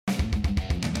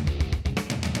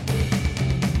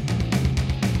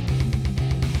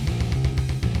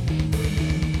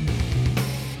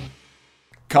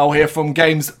Carl here from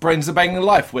Games, Brains of Banging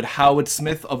Life with Howard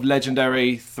Smith of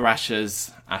legendary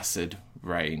Thrashers Acid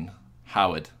Rain.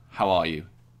 Howard, how are you?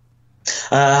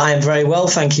 I am very well,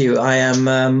 thank you. I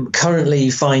am currently,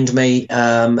 find me,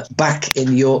 back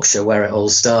in Yorkshire where it all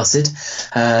started,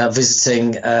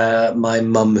 visiting my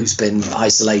mum who's been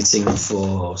isolating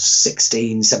for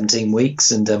 16, 17 weeks,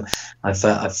 and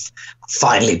I've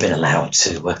finally been allowed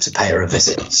to pay her a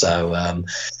visit. So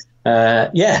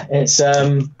it's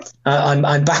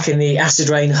I'm back in the acid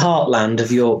rain heartland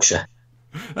of Yorkshire.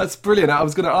 That's brilliant. I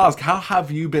was going to ask, how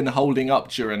have you been holding up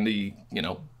during the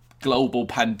global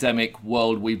pandemic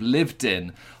world we've lived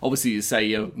in? Obviously, you say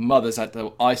your mother's had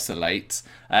to isolate,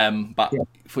 but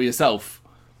for yourself?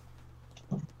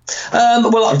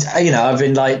 I've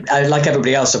been like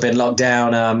everybody else. I've been locked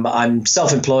down. I'm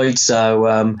self-employed,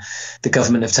 so the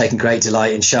government have taken great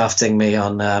delight in shafting me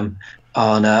on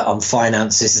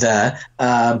finances there.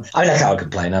 I can't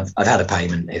complain. I've had a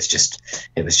payment. It just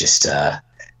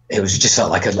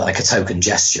felt like a token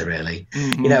gesture, really.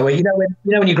 Mm-hmm.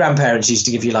 When your grandparents used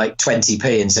to give you like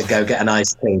 20p and said go get an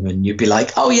ice cream, and you'd be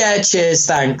like, oh yeah, cheers,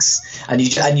 thanks, and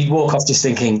you'd walk off just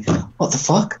thinking, what the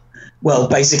fuck? Well,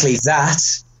 basically that.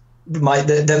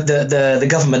 The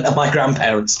government of my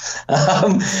grandparents.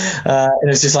 It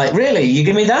was just like, really, you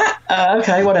give me that?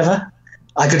 Okay, whatever.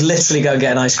 I could literally go and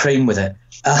get an ice cream with it.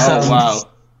 Oh wow!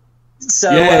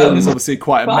 So it was obviously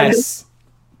quite a mess.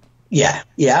 Yeah.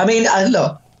 I mean,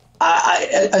 look.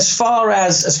 As far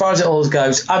as it all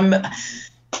goes, I'm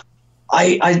not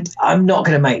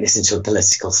going to make this into a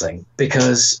political thing,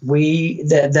 because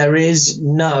there is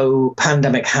no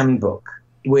pandemic handbook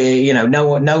where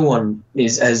no one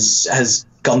has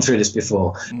gone through this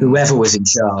before. Whoever was in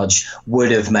charge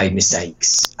would have made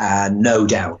mistakes, no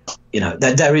doubt.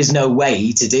 There is no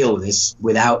way to deal with this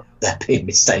without there being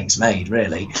mistakes made,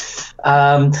 really.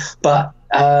 I've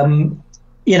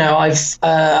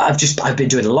been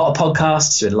doing a lot of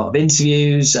podcasts, doing a lot of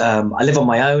interviews. I live on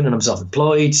my own and I'm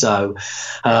self-employed, so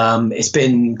it's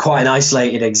been quite an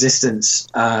isolated existence.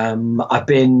 I've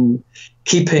been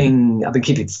keeping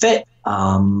fit.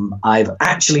 I've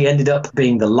actually ended up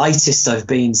being the lightest I've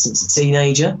been since a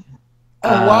teenager.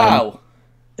 Oh wow!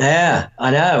 Yeah, I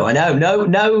know.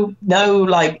 No,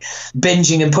 like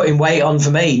binging and putting weight on for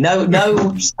me.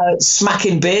 No,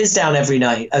 smacking beers down every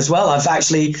night as well.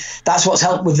 That's what's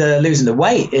helped with losing the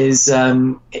weight is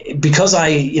because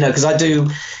I do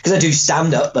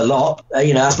stand up a lot.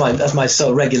 That's my sort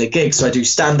of regular gig. So I do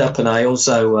stand up, and I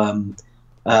also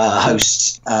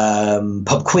host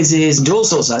pub quizzes and do all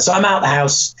sorts of that. So I'm out the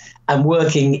house and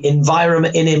working in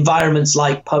environments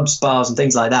like pubs, bars, and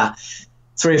things like that,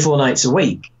 3 or 4 nights a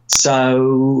week.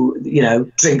 So,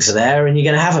 drinks are there and you're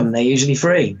going to have them. They're usually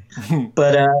free.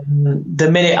 But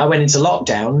the minute I went into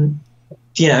lockdown,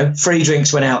 free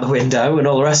drinks went out the window and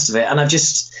all the rest of it. And I've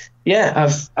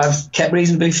kept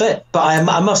reasonably fit. But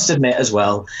I must admit as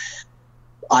well,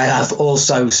 I have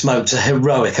also smoked a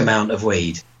heroic amount of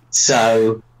weed.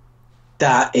 So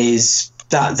that's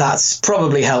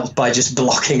probably helped by just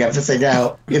blocking everything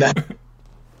out,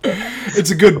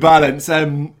 It's a good balance.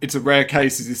 It's a rare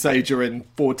case, as you say, during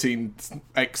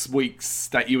 14x weeks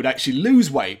that you would actually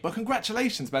lose weight. But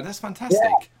congratulations, man! That's fantastic.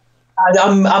 Yeah.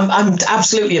 I'm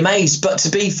absolutely amazed. But to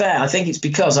be fair, I think it's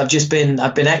because I've been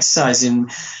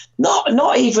exercising,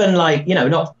 not even like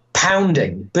not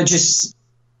pounding, but just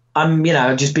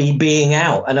just being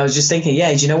out. And I was just thinking,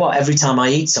 do you know what? Every time I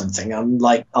eat something, I'm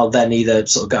like, I'll then either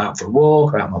sort of go out for a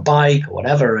walk or out on my bike or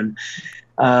whatever, and.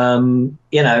 It's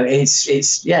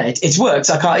worked.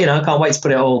 I can't wait to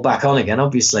put it all back on again.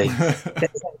 Obviously,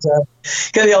 get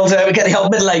the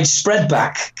old middle-aged spread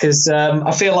back, because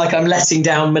I feel like I'm letting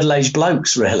down middle-aged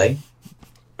blokes. Really.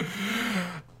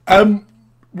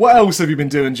 What else have you been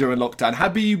doing during lockdown?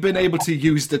 Have you been able to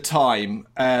use the time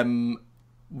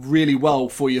really well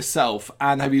for yourself,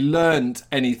 and have you learned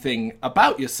anything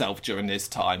about yourself during this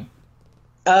time?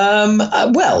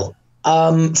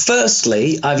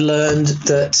 Firstly, I've learned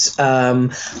that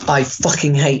I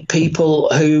fucking hate people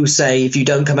who say if you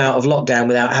don't come out of lockdown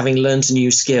without having learnt a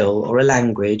new skill or a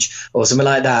language or something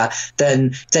like that,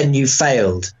 then you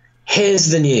failed. Here's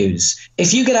the news.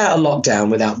 If you get out of lockdown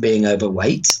without being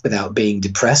overweight, without being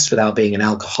depressed, without being an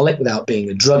alcoholic, without being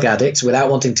a drug addict,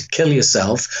 without wanting to kill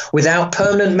yourself, without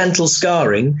permanent mental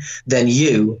scarring, then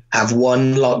you have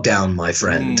won lockdown, my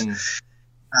friend.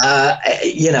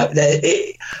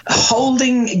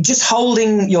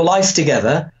 Holding your life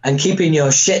together and keeping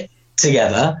your shit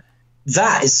together,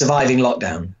 that is surviving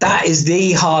lockdown. That is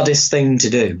the hardest thing to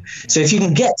do. So if you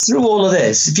can get through all of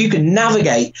this, if you can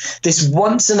navigate this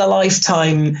once in a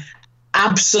lifetime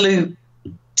absolute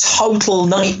total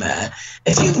nightmare.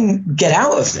 If you can get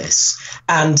out of this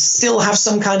and still have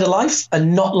some kind of life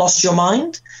and not lost your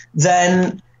mind,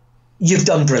 then you've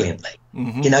done brilliantly.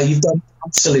 Mm-hmm. You know, you've done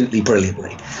absolutely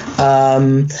brilliantly. I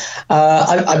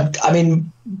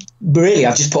mean, really,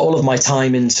 I've just put all of my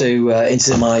time into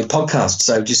my podcast.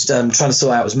 So just trying to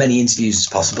sort out as many interviews as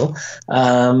possible.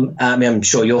 I mean, I'm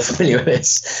sure you're familiar with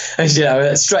this. And, you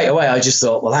know, straight away, I just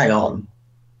thought, well, hang on.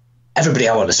 Everybody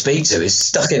I want to speak to is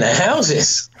stuck in their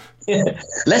houses.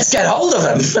 Let's get hold of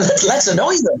them. Let's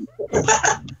annoy them.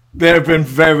 There have been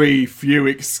very few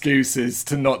excuses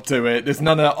to not do it. There's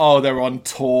none of, oh, they're on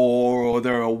tour or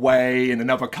they're away in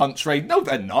another country. No,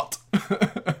 they're not.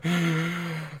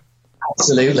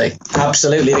 Absolutely.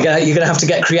 You're going to have to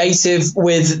get creative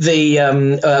with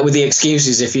the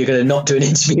excuses if you're going to not do an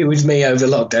interview with me over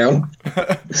lockdown.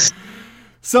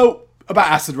 So, about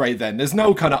Acid Rain then, there's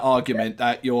no kind of argument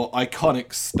that your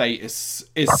iconic status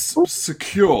is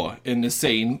secure in the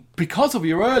scene because of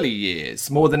your early years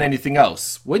more than anything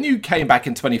else. When you came back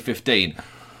in 2015,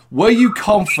 were you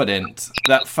confident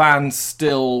that fans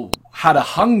still had a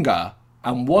hunger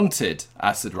and wanted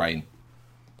Acid Rain?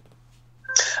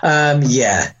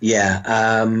 Yeah.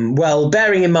 Well,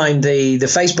 bearing in mind the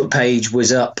Facebook page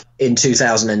was up in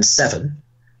 2007.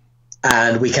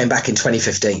 And we came back in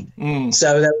 2015.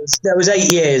 So there was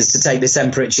 8 years to take the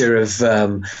temperature of,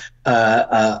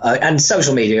 and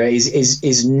social media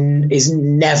is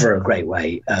never a great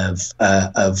way of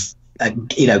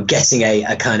getting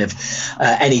a kind of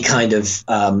any kind of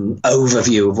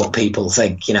overview of what people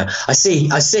think. You know, I see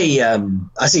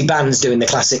bands doing the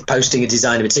classic posting a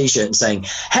design of a t-shirt and saying,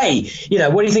 "Hey, you know,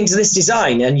 what do you think of this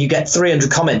design?" And you get 300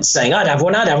 comments saying, "I'd have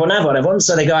one."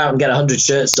 So they go out and get 100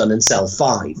 shirts done and sell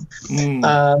 5.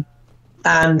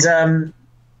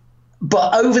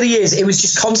 But over the years, it was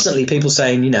just constantly people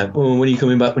saying, you know, "Oh, when are you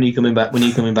coming back? When are you coming back? When are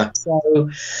you coming back?"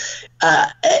 So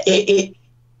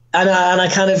And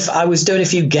I was doing a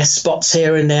few guest spots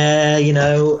here and there, you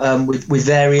know, with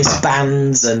various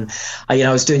bands, and I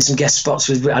was doing some guest spots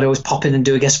I'd always pop in and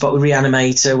do a guest spot with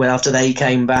Reanimator after they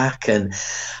came back, and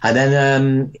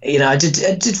then I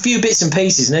did a few bits and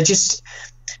pieces, and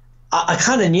I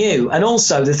kind of knew. And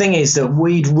also the thing is that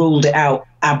we'd ruled it out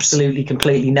absolutely,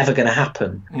 completely, never going to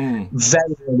happen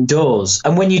very early doors,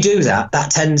 and when you do that,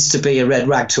 that tends to be a red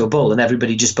rag to a bull, and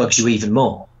everybody just bugs you even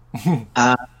more.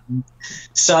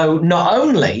 So not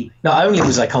only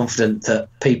was I confident that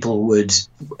people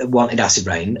wanted Acid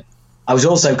Rain, I was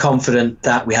also confident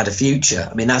that we had a future.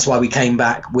 I mean, that's why we came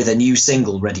back with a new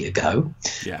single ready to go,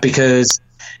 because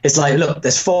it's like, look,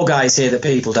 there's 4 guys here that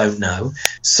people don't know,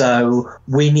 so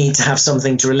we need to have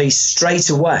something to release straight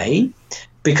away,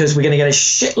 because we're going to get a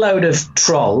shitload of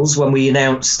trolls when we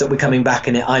announce that we're coming back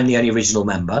and I'm the only original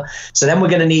member. So then we're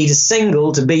going to need a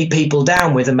single to beat people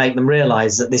down with and make them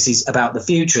realise that this is about the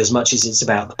future as much as it's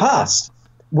about the past.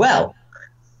 Well,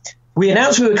 we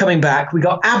announced we were coming back. We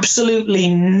got absolutely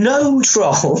no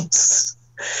trolls.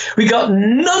 We got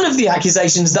none of the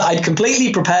accusations that I'd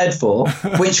completely prepared for,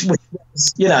 which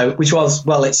was,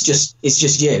 well, it's just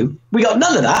you. We got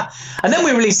none of that. And then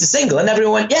we released a single and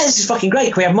everyone went, yeah, this is fucking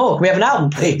great. Can we have more? Can we have an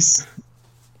album, please?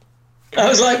 I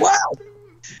was like, wow.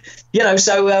 You know,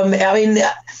 so,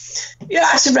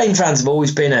 Acid Rain fans have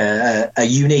always been a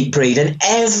unique breed, and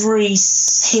every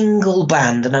single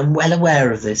band, and I'm well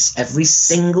aware of this, every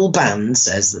single band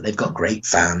says that they've got great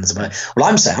fans. Well,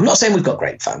 I'm not saying we've got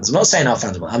great fans. I'm not saying our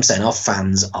fans, I'm saying our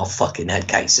fans are fucking head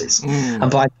cases. And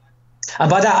by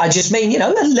that, I just mean, you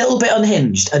know, a little bit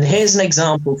unhinged. And here's an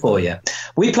example for you.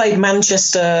 We played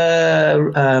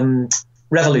Manchester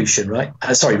Revolution, right?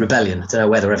 Rebellion. I don't know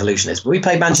where the Revolution is, but we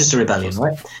played Manchester Rebellion,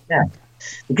 right? Yeah.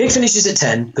 The gig finishes at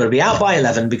 10, got to be out by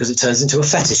 11 because it turns into a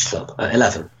fetish club at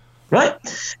 11, right?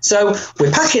 So we're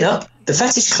packing up. The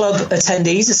fetish club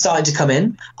attendees are starting to come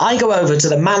in. I go over to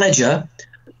the manager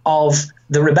of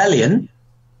the Rebellion,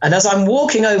 and as I'm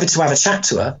walking over to have a chat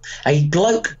to her, a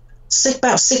bloke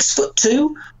about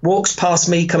 6'2" walks past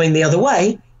me coming the other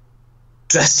way,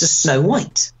 dressed as Snow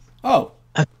White. Oh.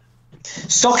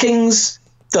 Stockings,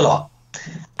 the lot.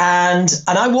 And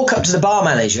I walk up to the bar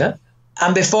manager,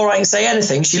 and before I can say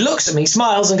anything, she looks at me,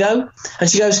 smiles, and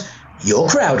she goes, "Your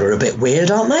crowd are a bit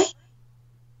weird, aren't they?"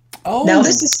 Oh. Now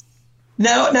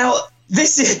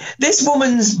this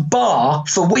woman's bar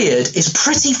for weird is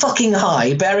pretty fucking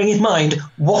high, bearing in mind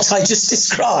what I just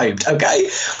described. Okay,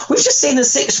 we've just seen a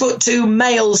 6'2"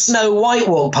 male Snow White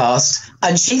walk past,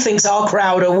 and she thinks our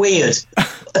crowd are weird.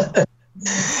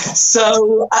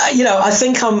 So I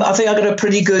think I got a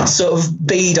pretty good sort of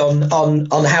bead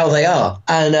on how they are,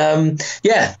 and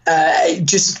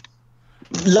just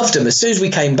loved them. As soon as we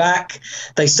came back,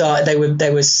 they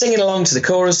were singing along to the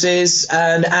choruses,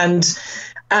 and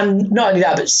not only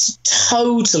that, but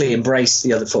totally embraced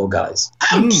the other four guys.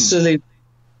 Absolutely.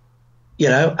 You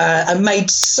know, and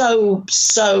made so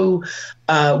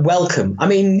welcome. I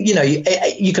mean, you know,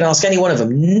 you can ask any one of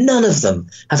them. None of them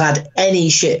have had any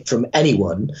shit from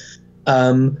anyone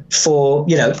for,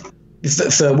 you know,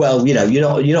 well, you know, you're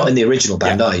not in the original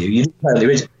band, are you? You didn't play the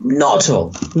original. Not at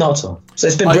all. So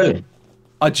it's been brilliant.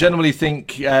 I generally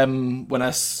think when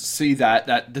I see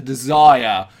that the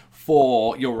desire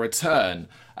for your return,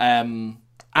 and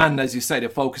as you say, the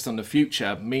focus on the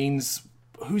future means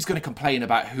who's going to complain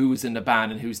about who's in the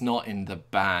band and who's not in the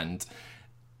band.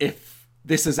 If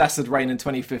this is Acid Rain in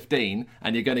 2015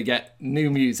 and you're going to get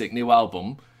new music, new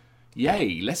album,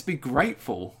 yay, let's be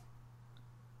grateful.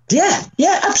 Yeah,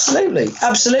 absolutely.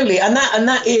 And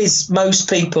that is most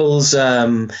people's,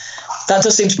 that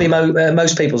does seem to be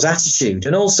most people's attitude.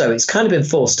 And also it's kind of been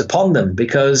forced upon them,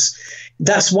 because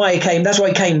that's why he came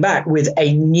back with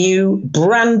a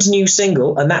brand new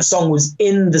single, and that song was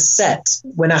in the set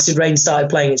when Acid Rain started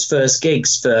playing its first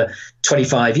gigs for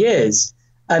 25 years.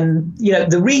 And, you know,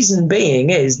 the reason being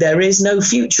is there is no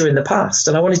future in the past.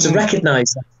 And I wanted to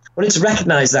recognise that. I wanted to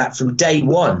recognise that from day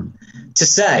one, to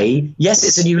say, yes,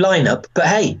 it's a new lineup, but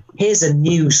hey, here's a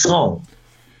new song.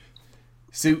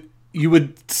 So you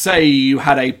would say you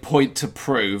had a point to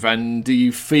prove, and do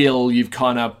you feel you've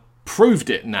kind of proved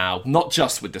it now, not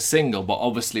just with the single, but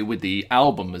obviously with the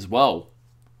album as well?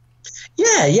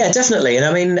 Yeah, definitely. And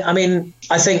I mean,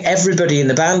 I think everybody in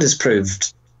the band has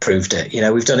proved it. You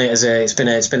know, we've done it it's been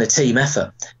a team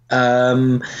effort. I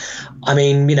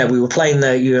mean, you know, we were playing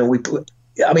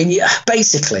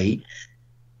basically,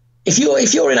 if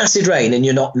you're in Acid Rain and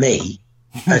you're not me,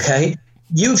 okay,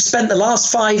 you've spent the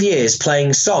last 5 years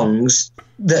playing songs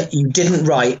that you didn't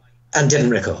write and didn't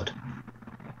record.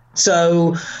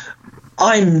 So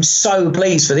I'm so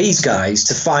pleased for these guys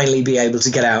to finally be able to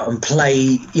get out and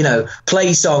play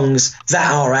songs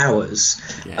that are ours.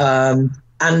 Yeah.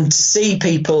 And to see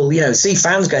people, you know, see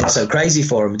fans going so crazy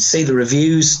for them, and to see the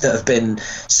reviews that have been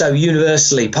so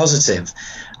universally positive.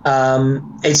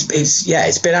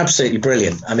 It's been absolutely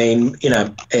brilliant. I mean, you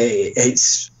know,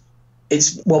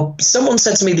 well, someone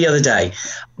said to me the other day,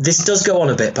 this does go on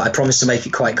a bit, but I promise to make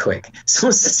it quite quick.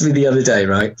 Someone said to me the other day,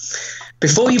 right,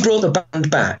 before you brought the band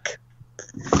back,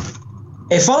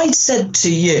 if I'd said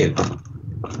to you,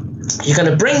 you're going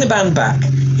to bring the band back,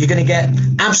 you're going to get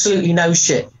absolutely no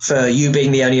shit for you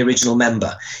being the only original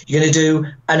member, you're going to do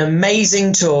an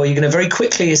amazing tour, you're going to very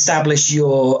quickly establish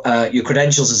your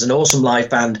credentials as an awesome live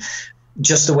band,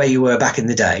 just the way you were back in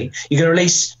the day. You're going to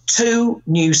release 2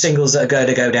 new singles that are going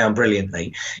to go down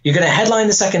brilliantly. You're going to headline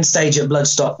the second stage at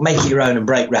Bloodstock, make it your own and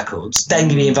break records, then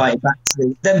be invited back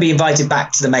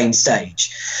to the main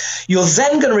stage. You're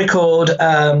then going to record,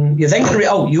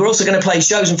 you're also going to play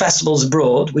shows and festivals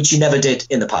abroad, which you never did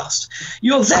in the past.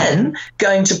 You're then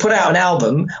going to put out an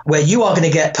album where you are going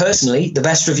to get personally the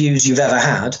best reviews you've ever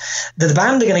had. The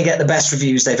band are going to get the best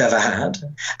reviews they've ever had.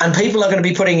 And people are going to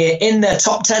be putting it in their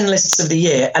top 10 lists of the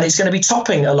year, and it's going to be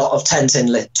topping a lot of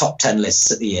top 10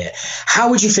 lists of the year. How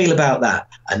would you feel about that?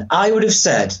 And I would have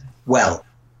said, well,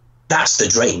 that's the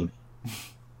dream.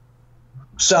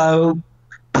 So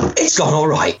it's gone all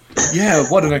right. Yeah,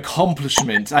 what an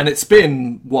accomplishment. And it's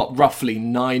been, roughly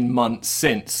 9 months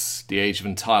since the Age of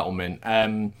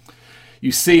Entitlement.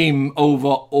 You seem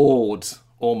overawed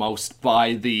almost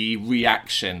by the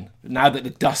reaction, now that the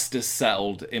dust has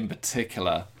settled in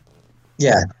particular.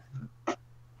 Yeah.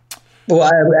 Well,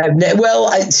 I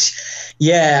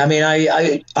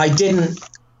didn't.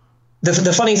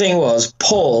 The funny thing was,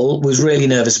 Paul was really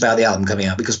nervous about the album coming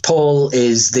out, because Paul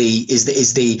is the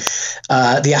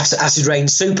Acid Rain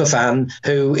super fan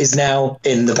who is now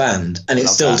in the band, and it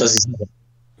still does his thing.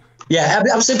 Yeah,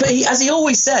 absolutely. But as he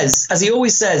always says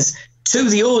to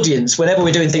the audience whenever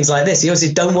we're doing things like this, he always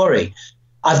says, "Don't worry,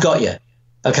 I've got you.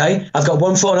 Okay, I've got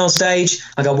one foot on stage,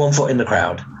 I got one foot in the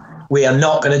crowd. We are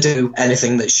not going to do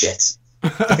anything that's shit."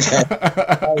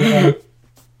 Okay.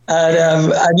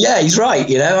 And yeah, he's right,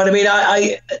 you know. And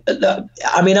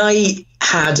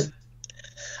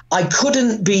I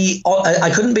couldn't be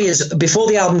as, before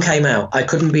the album came out, I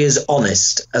couldn't be as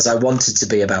honest as I wanted to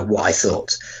be about what I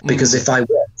thought, because if I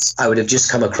was, I would have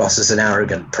just come across as an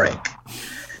arrogant prick.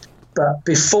 But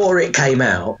before it came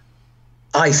out,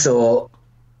 I thought,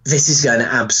 this is going to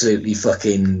absolutely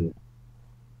fucking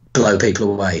blow people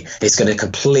away. It's going to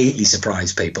completely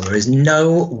surprise people. There is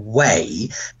no way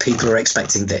people are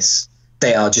expecting this.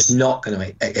 They are just not going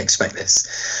to expect this.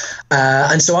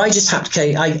 And so I just had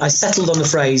to, I settled on the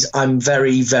phrase, I'm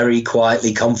very, very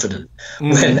quietly confident,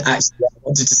 when actually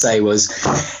wanted to say was,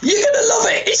 "You're gonna love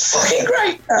it. It's fucking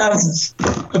great."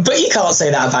 But you can't say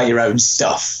that about your own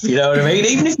stuff. You know what I mean?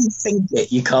 Even if you think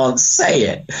it, you can't say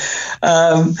it.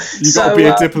 You got to be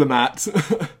a diplomat.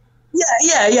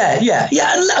 Yeah.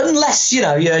 Unless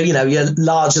you're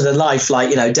larger than life,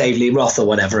 like Dave Lee Roth or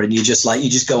whatever, and you just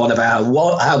go on about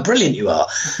how brilliant you are.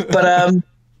 But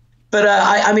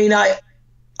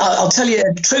I'll tell you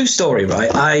a true story,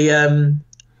 right?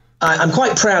 I'm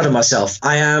quite proud of myself.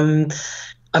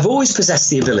 I've always possessed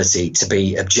the ability to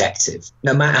be objective,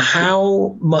 no matter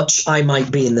how much I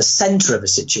might be in the center of a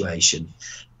situation.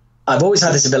 I've always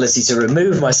had this ability to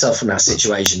remove myself from that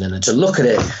situation and to look at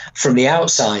it from the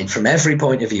outside, from every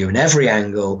point of view and every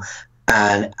angle,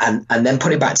 and then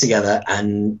put it back together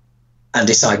and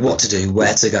decide what to do,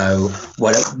 where to go,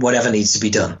 whatever needs to be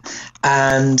done.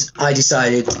 And I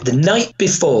decided the night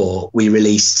before we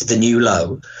released The New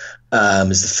Low,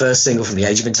 as the first single from The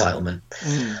Age of Entitlement,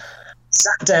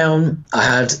 sat down, I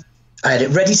had it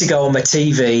ready to go on my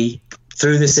TV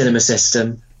through the cinema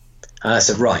system. And I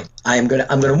said, right, I'm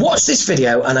gonna watch this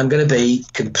video and I'm gonna be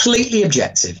completely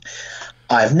objective.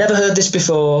 I've never heard this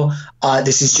before. I'm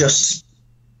just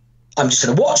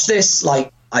gonna watch this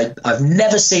like I've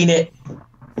never seen it.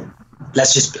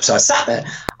 So I sat there,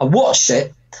 I watched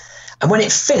it, and when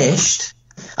it finished,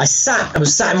 I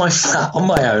was sat in my flat on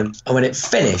my own, and when it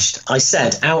finished, I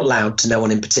said out loud to no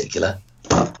one in particular,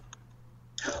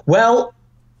 "Well,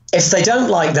 if they don't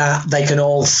like that, they can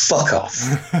all fuck off."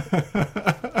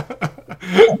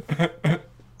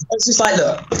 It's just like,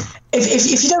 look,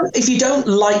 if you don't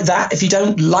like that, if you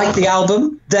don't like the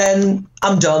album, then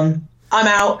I'm done. I'm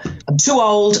out. I'm too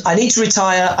old. I need to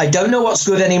retire. I don't know what's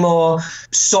good anymore.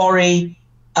 Sorry.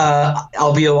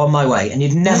 I'll be on my way. And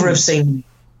you'd never have seen.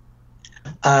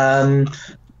 But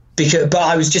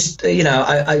I was just,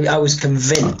 I was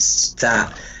convinced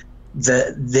that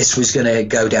this was going to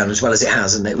go down as well as it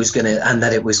has, and that it was going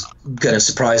to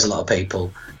surprise a lot of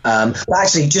people. But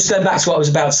actually, just going back to what I was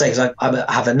about to say, because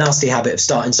I have a nasty habit of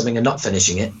starting something and not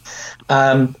finishing it.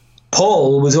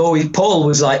 Paul was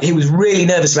like, he was really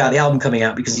nervous about the album coming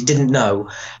out because he didn't know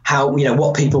how,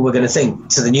 what people were going to think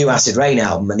to the new Acid Rain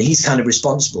album, and he's kind of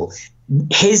responsible.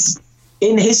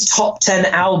 In his top 10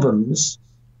 albums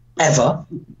ever,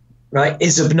 right,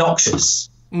 is Obnoxious.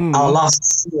 Our last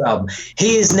studio album.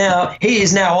 He is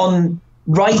now on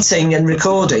writing and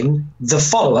recording the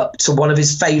follow-up to one of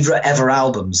his favorite ever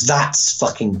albums. That's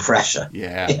fucking pressure.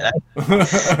 Yeah.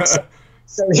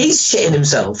 So he's shitting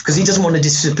himself because he doesn't want to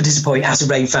disappoint Acid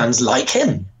Rain fans like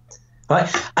him, right?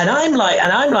 And I'm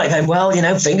like, well,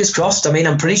 fingers crossed. I mean,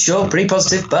 I'm pretty sure, pretty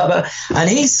positive, but and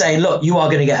he's saying, look, you are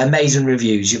going to get amazing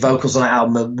reviews. Your vocals on that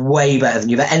album are way better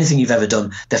than anything you've ever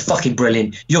done. They're fucking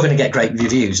brilliant. You're going to get great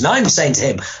reviews. And I'm saying to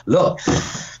him, look,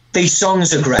 these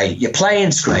songs are great. Your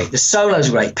playing's great. The solos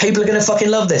are great. People are going to fucking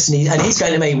love this. And he's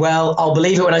going to me, well, I'll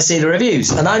believe it when I see the reviews.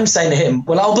 And I'm saying to him,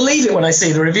 well, I'll believe it when I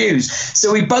see the reviews.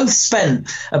 So we both spent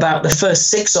about the first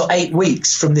 6 or 8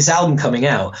 weeks from this album coming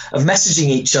out of messaging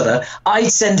each other.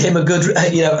 I'd send him a good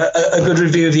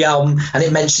review of the album and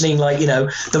it mentioning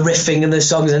the riffing and the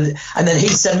songs, and then he'd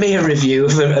send me a review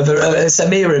where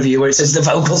it says the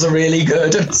vocals are really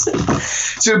good.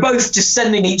 So we're both just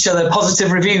sending each other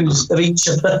positive reviews of each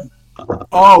other.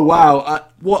 Oh wow!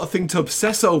 What a thing to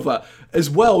obsess over as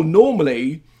well.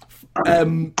 Normally,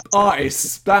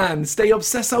 artists, bands, they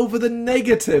obsess over the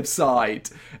negative side,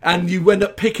 and you end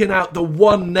up picking out the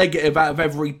one negative out of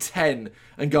every 10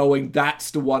 and going,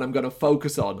 "That's the one I'm going to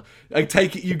focus on." I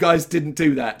take it you guys didn't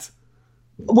do that.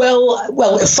 Well,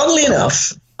 funnily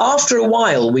enough, after a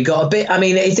while, we got a bit. I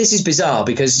mean, this is bizarre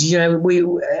because we,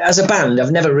 as a band,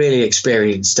 I've never really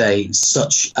experienced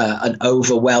such an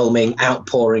overwhelming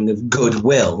outpouring of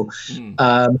goodwill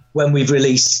when we've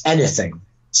released anything.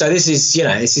 So this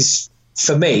is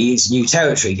for me, it's new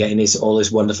territory. Getting all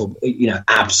this wonderful,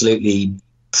 absolutely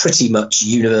pretty much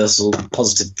universal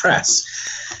positive press.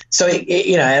 So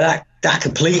that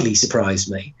completely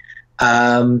surprised me.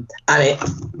 And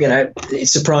it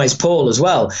surprised Paul as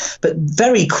well. But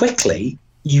very quickly,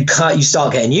 you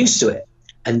start getting used to it,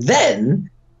 and then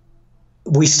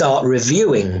we start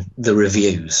reviewing the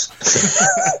reviews.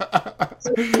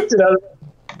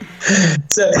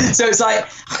 So it's like,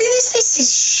 this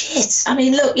is shit. I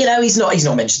mean, look, he's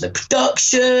not mentioned the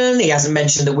production. He hasn't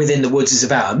mentioned that Within the Woods is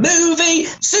about a movie.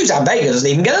 Suzanne Vega doesn't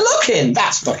even get a look in.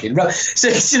 That's fucking right. So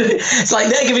it's like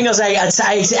they're giving us 8 out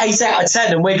of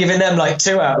 10, and we're giving them like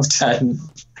 2 out of 10.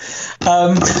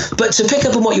 But to pick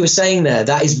up on what you were saying there,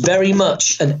 that is very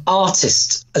much an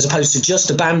artist as opposed to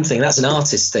just a band thing. That's an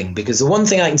artist thing, because the one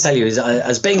thing I can tell you is,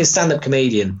 as being a stand-up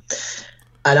comedian,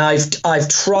 And I've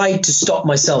tried to stop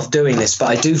myself doing this, but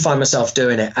I do find myself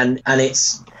doing it, and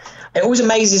it always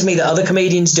amazes me that other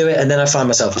comedians do it, and then I find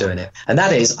myself doing it. And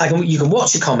that is, you can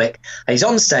watch a comic, and he's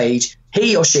on stage,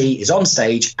 he or she is on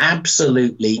stage,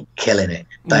 absolutely killing it.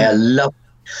 They are loving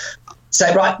it.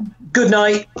 Say, right, good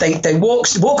night. They walk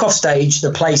off stage,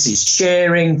 the place is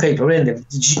cheering, people are in,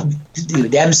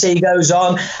 the MC goes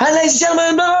on, and ladies and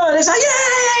gentlemen, and it's like,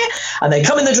 yeah! And they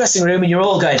come in the dressing room, and you're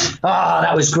all going,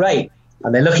 that was great.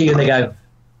 And they look at you and they go,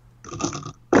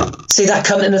 see that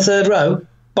cunt in the third row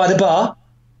by the bar?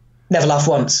 Never laugh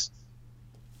once.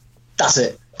 That's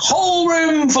it. Whole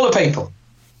room full of people.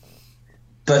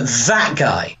 But that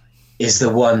guy is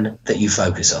the one that you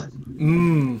focus on.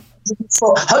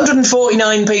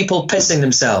 149 people pissing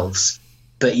themselves,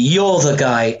 but you're the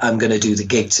guy I'm going to do the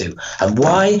gig to. And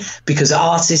why? Because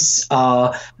artists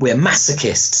we're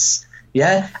masochists.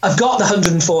 Yeah, I've got the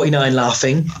 149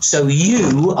 laughing, so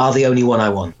you are the only one I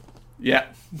want. Yeah.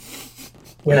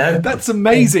 You know? That's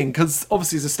amazing, because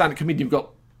obviously as a stand-up comedian, you've got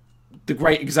the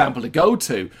great example to go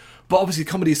to, but obviously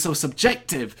comedy is so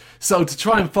subjective. So to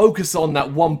try and focus on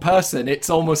that one person, it's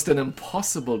almost an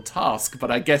impossible task, but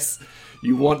I guess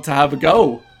you want to have a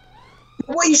go.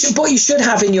 What you should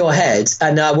have in your head,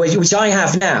 and which I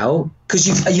have now, because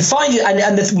you find it,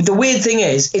 and the weird thing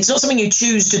is, it's not something you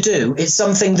choose to do. It's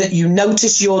something that you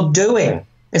notice you're doing.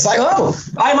 It's like, oh,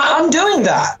 I'm doing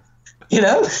that. You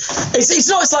know, it's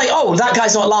not. It's like, oh, that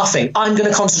guy's not laughing. I'm going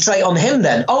to concentrate on him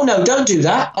then. Oh no, don't do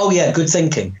that. Oh yeah, good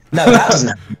thinking. No, that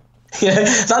doesn't happen. You know,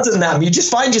 that doesn't happen. You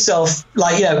just find yourself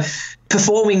like, you know,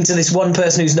 performing to this one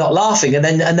person who's not laughing, and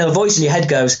then a voice in your head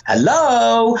goes,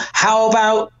 hello, how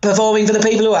about performing for the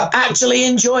people who are actually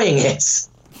enjoying it?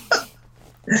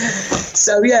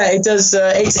 So yeah, it does.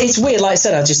 It's weird. Like I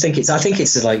said, I think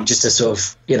it's like just a sort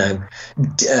of, you know,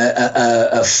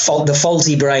 the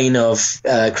faulty brain of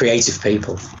creative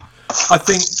people. I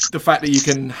think the fact that you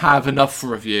can have enough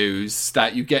reviews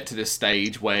that you get to this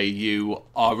stage where you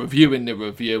are reviewing the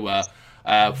reviewer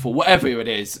for whatever it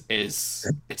is it's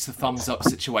a thumbs up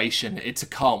situation. It's a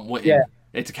can't win. Yeah.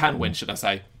 It's a can win, should I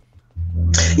say?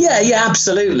 Yeah,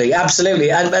 absolutely.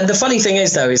 And the funny thing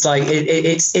is, though, it's like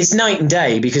it's night and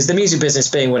day, because the music business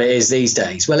being what it is these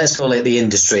days, well, let's call it the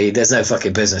industry. There's no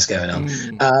fucking business going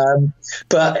on.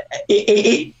 But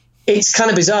it's kind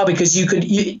of bizarre, because you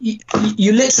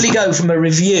literally go from a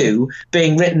review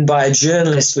being written by a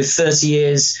journalist with 30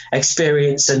 years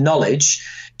experience and knowledge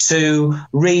to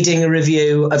reading a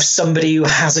review of somebody who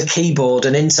has a keyboard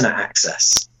and internet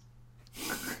access.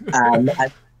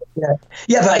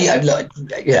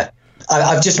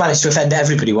 I've just managed to offend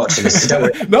everybody watching this. So don't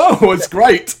worry. No, it's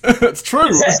great. It's true.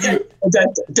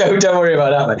 don't worry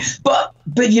about that, man.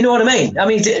 But you know what I mean. I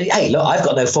mean, hey, look, I've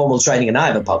got no formal training and I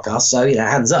have a podcast, so you know,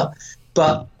 hands up.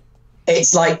 But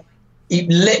it's like,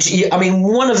 literally, I mean,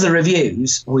 one of the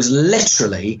reviews was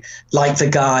literally like the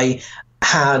guy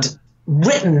had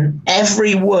written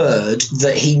every word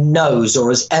that he knows or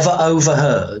has ever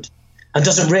overheard and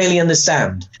doesn't really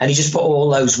understand, and he just put all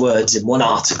those words in one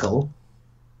article.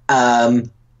 And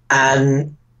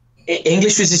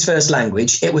English was his first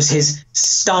language. It was his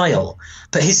style,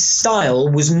 but his style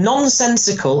was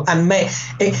nonsensical, and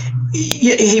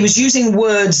he was using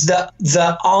words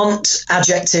that aren't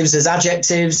adjectives as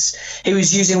adjectives. He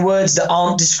was using words that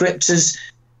aren't descriptors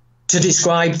to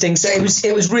describe things. So it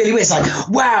was really weird. It's like,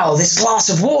 wow, this glass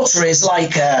of water is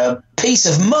like a piece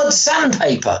of mud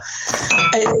sandpaper.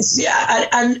 And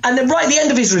then right at the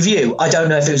end of his review, I don't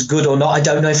know if it was good or not. I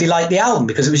don't know if he liked the album,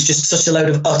 because it was just such a load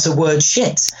of utter word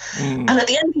shit. And at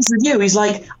the end of his review, he's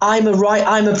like, I'm a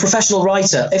professional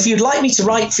writer. If you'd like me to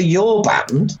write for your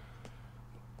band,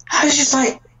 I was just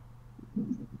like,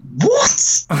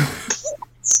 what?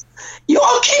 You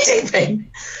are kidding me.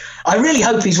 I really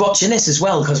hope he's watching this as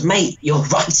well, because, mate, your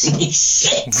writing is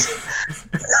shit.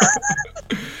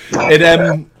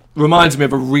 It reminds me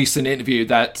of a recent interview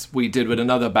that we did with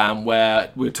another band where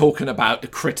we were talking about the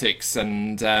critics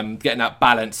and getting that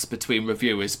balance between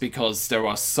reviewers, because there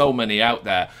are so many out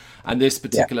there. And this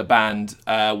particular band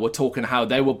were talking how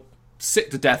they were sick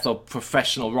to death of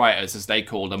professional writers, as they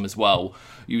call them as well,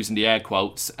 using the air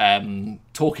quotes,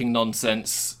 talking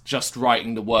nonsense, just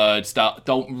writing the words that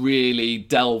don't really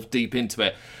delve deep into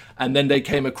it. And then they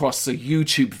came across a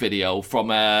YouTube video from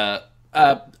I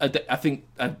think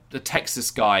a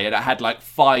Texas guy, and it had like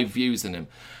 5 views in him,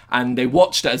 and they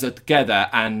watched it as a together,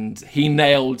 and he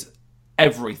nailed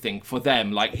everything for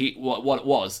them, like what it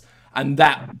was, and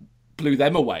that blew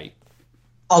them away.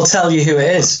 I'll tell you who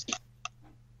it is.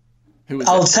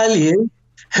 I'll tell you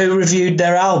who reviewed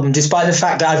their album, despite the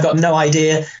fact that I've got no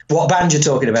idea what band you're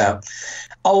talking about.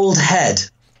 Old Head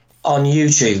on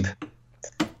YouTube.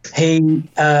 He,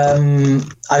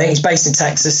 I think he's based in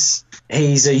Texas.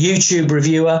 He's a YouTube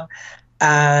reviewer,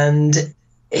 and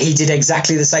he did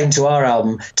exactly the same to our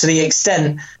album, to the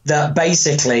extent that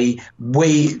basically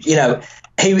we, you know,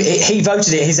 he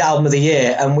voted it his album of the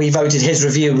year, and we voted his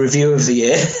review of the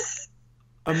year.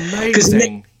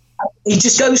 Amazing. He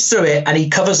just goes through it and he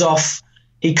covers off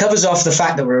the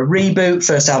fact that we're a reboot,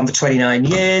 first album for 29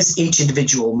 years, each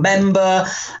individual's member,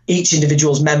 the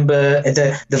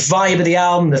vibe of the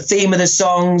album, the theme of the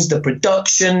songs, the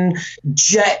production.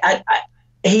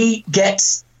 He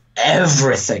gets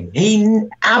everything.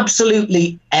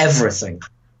 Absolutely everything.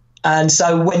 And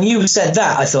so when you said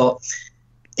that, I thought,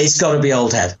 it's got to be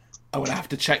Old Head. I would have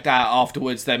to check that out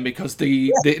afterwards then, because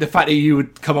the fact that you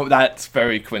would come up with that's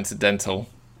very coincidental.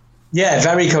 Yeah,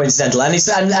 very coincidental, and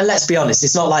let's be honest,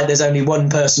 it's not like there's only one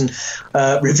person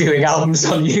reviewing albums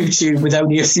on YouTube with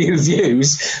only a few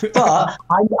views. But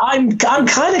I'm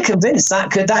kind of convinced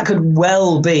that could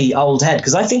well be Old Head,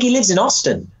 because I think he lives in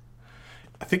Austin.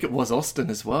 I think it was Austin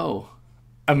as well.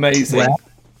 Amazing. Well,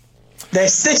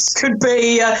 this could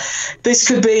be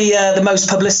the most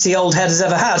publicity Old Head has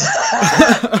ever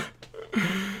had.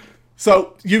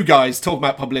 So, you guys, talking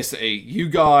about publicity, you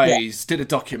guys did a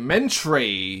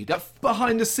documentary, that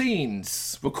behind the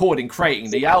scenes, recording, creating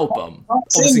the album.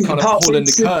 Obviously kind of pulling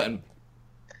the curtain.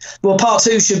 Well, part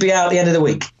 2 should be out at the end of the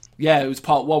week. Yeah, it was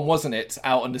part 1, wasn't it?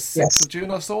 Out on the 6th of June,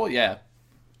 I saw, yeah.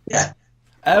 Yeah.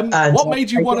 What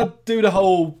made you want to do the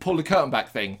whole pull the curtain back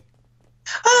thing?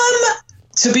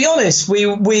 To be honest, we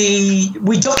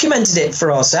documented it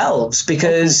for ourselves,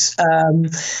 because...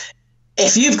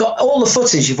 if you've got all the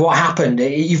footage of what happened,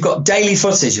 you've got daily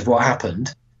footage of what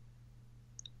happened.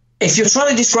 If you're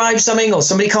trying to describe something, or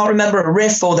somebody can't remember a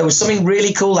riff, or there was something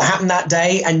really cool that happened that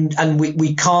day, and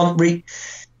we can't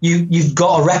you've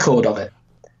got a record of it.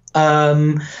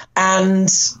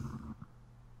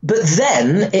 But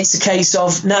then it's a case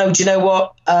of, no, do you know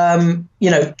what?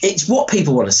 It's what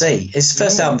people want to see. It's the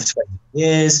first album for 20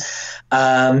 years.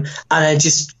 And I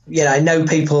just, I know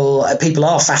people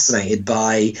are fascinated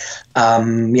by,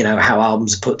 how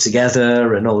albums are put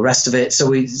together and all the rest of it.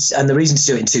 So and the reason to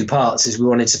do it in 2 parts is we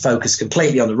wanted to focus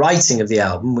completely on the writing of the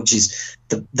album, which is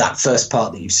that first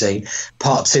part that you've seen.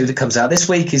 Part 2 that comes out this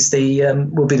week is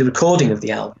will be the recording of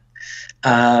the album.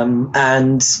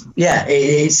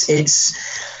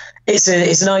 It's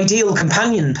an ideal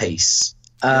companion piece.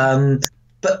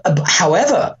 But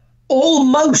however,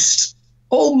 almost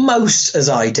as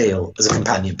ideal as a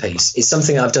companion piece is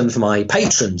something I've done for my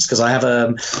patrons, because I have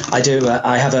a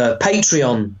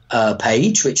Patreon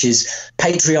page, which is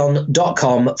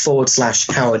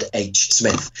patreon.com/Howard H.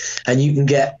 Smith. And you can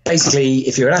get, basically,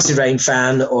 if you're an Acid Rain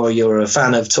fan or you're a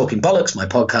fan of Talking Bollocks, my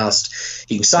podcast,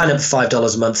 you can sign up for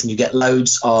 $5 a month and you get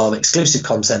loads of exclusive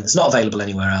content that's not available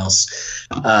anywhere else.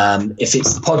 If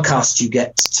it's the podcast, you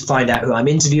get to find out who I'm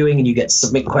interviewing, and you get to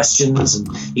submit questions, and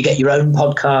you get your own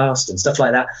podcast and stuff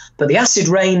like that. But the Acid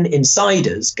Rain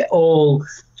insiders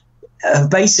have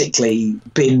basically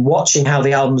been watching how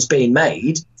the album's being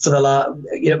made for about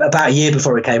a year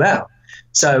before it came out.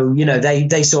 So,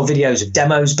 they saw videos of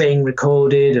demos being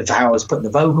recorded, of how I was putting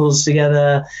the vocals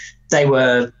together.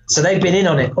 So they've been in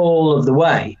on it all of the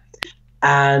way.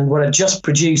 And what I've just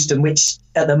produced, and which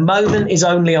at the moment is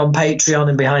only on Patreon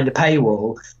and behind a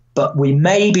paywall, but we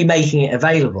may be making it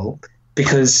available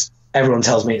because everyone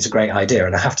tells me it's a great idea,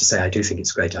 and I have to say I do think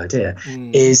it's a great idea,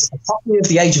 is a copy of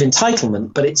The Age of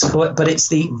Entitlement, but it's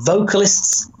the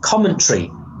vocalist's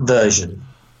commentary version.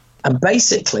 And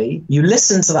basically, you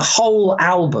listen to the whole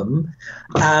album,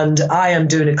 and I am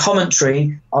doing a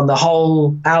commentary on the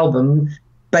whole album,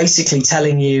 basically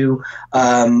telling you,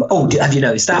 have you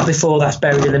noticed that before? That's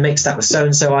buried in the mix. That was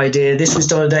so-and-so idea. This was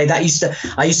done today. I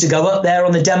used to go up there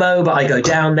on the demo, but I go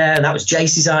down there, and that was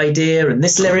Jayce's idea. And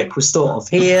this lyric was thought of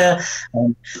here.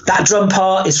 And that drum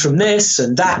part is from this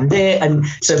and that and it. And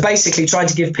so basically trying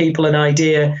to give people an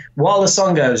idea while the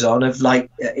song goes on of what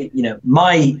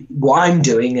I'm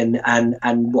doing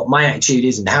and what my attitude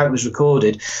is and how it was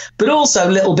recorded, but also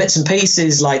little bits and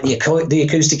pieces like the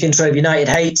acoustic intro of United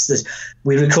Hates.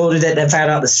 We recorded it and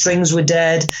found out the strings were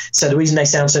dead. So the reason they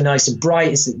sound so nice and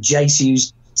bright is that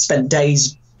Jayce spent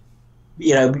days,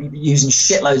 using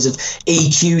shitloads of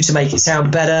EQ to make it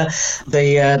sound better.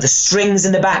 The strings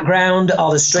in the background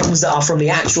are the strings that are from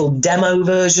the actual demo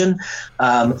version.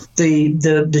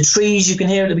 The trees you can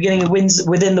hear at the beginning of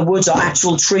Within the Woods are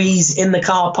actual trees in the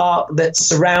car park that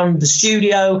surround the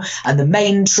studio, and the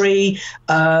main tree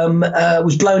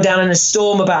was blown down in a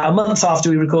storm about a month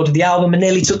after we recorded the album and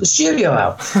nearly took the studio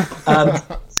out.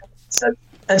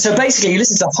 So basically you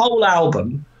listen to the whole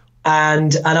album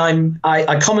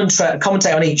I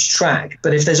commentate on each track.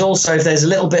 But if there's a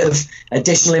little bit of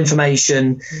additional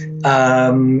information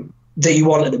that you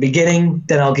want at the beginning,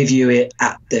 then I'll give you it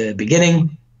at the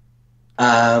beginning.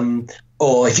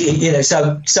 Or if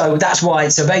so that's why.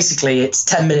 So basically, it's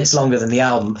 10 minutes longer than the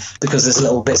album because there's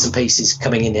little bits and pieces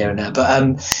coming in here and there.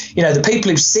 But the people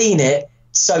who've seen it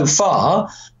so far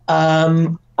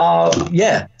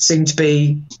seem to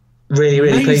be really,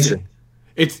 really pleased with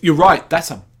it. You're right. That's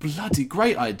a bloody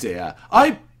great idea.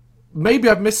 Maybe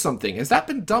I've missed something. Has that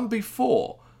been done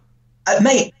before?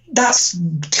 Mate, that's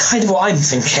kind of what I'm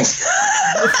thinking.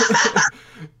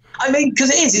 I mean,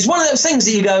 because it's one of those things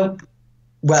that you go,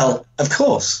 well, of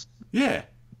course. Yeah.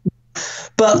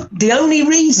 But the only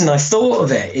reason I thought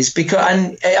of it is because,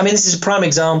 and I mean, this is a prime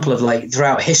example of like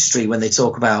throughout history when they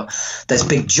talk about there's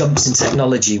big jumps in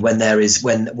technology when bad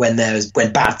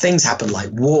things happen like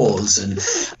wars and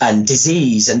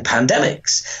disease and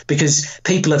pandemics, because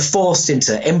people are forced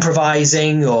into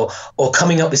improvising or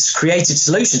coming up with creative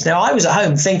solutions. Now, I was at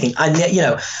home thinking, I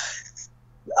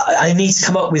need to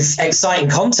come up with exciting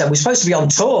content. We're supposed to be on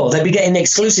tour. They'd be getting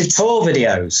exclusive tour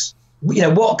videos.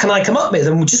 What can I come up with?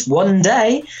 And just one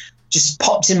day, just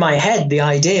popped in my head the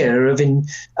idea of doing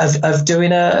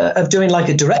like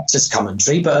a director's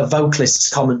commentary, but a vocalist's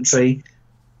commentary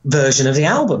version of the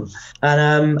album.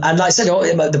 And like I said,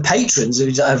 the patrons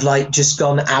have like just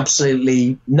gone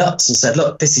absolutely nuts and said,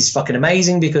 "Look, this is fucking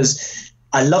amazing," because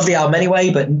I love the album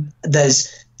anyway, but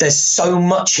there's so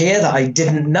much here that I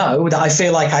didn't know that I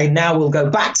feel like I now will go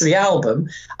back to the album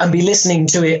and be listening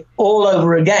to it all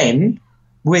over again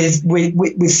with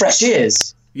fresh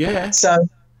ears. Yeah. So,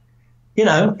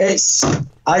 I'm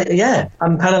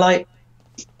kind of like,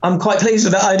 I'm quite pleased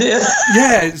with that idea.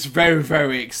 Yeah, it's very,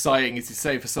 very exciting, as you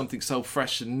say, for something so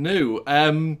fresh and new.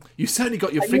 You certainly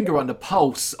got your finger on the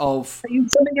pulse of... Are you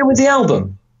familiar with the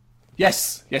album?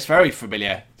 Yes, very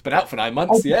familiar. It's been out for 9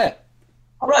 months, yeah.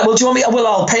 All right. Well, do you want me? Well,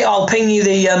 I'll ping you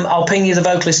the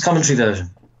vocalist commentary version.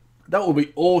 That would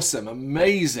be awesome,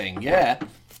 amazing. Yeah,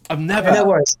 No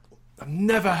worries. I've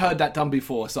never heard that done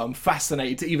before, so I'm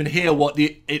fascinated to even hear what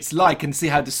it's like and see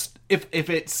how if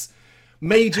it's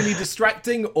majorly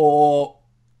distracting or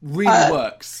really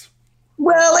works.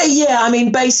 Well, yeah, I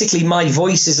mean, basically, my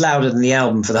voice is louder than the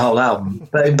album for the whole album.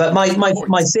 But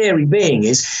my theory being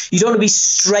is you don't want to be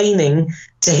straining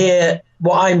to hear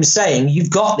what I'm saying.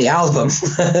 You've got the album,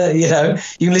 you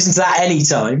can listen to that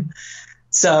anytime.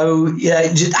 So,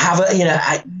 just have you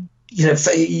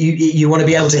want to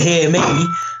be able to hear me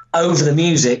over the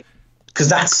music, because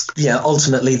that's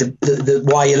ultimately the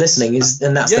why you're listening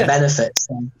and that's the benefit.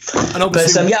 So. And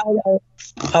obviously,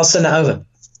 I'll send that over.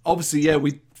 Obviously,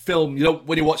 we film.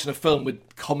 When you're watching a film with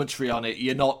commentary on it,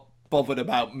 you're not bothered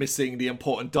about missing the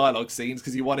important dialogue scenes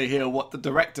because you want to hear what the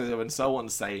director and so on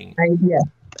is saying. Yeah.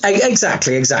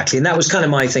 Exactly, and that was kind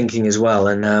of my thinking as well.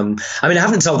 And I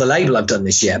haven't told the label I've done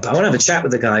this yet, but I want to have a chat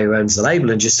with the guy who owns the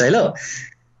label and just say, look,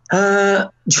 do you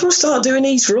want to start doing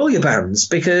these for all your bands?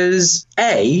 Because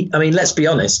A, let's be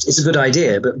honest, it's a good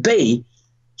idea, but B,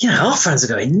 our fans are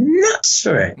going nuts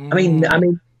for it.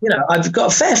 I've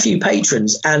got a fair few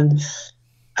patrons, and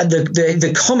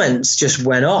the comments just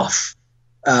went off.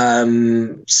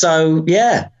 So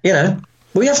yeah, well,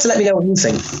 you have to let me know what you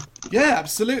think. Yeah,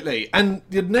 absolutely. And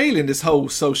you're nailing this whole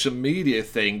social media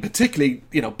thing, particularly,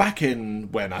 back in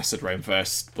when Acid Rain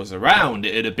first was around,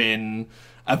 it'd have been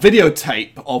a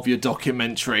videotape of your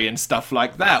documentary and stuff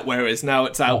like that, whereas now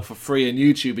it's out for free on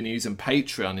YouTube and you're using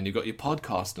Patreon and you've got your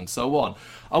podcast and so on.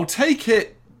 I'll take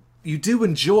it you do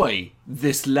enjoy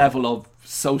this level of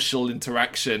social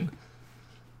interaction.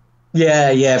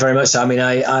 Yeah, very much so.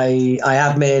 I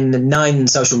admin 9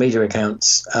 social media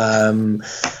accounts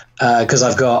because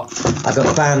I've got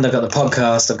the band, I've got the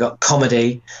podcast, I've got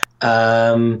comedy.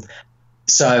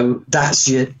 So that's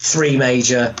your 3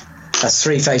 major. That's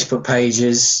 3 Facebook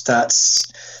pages. That's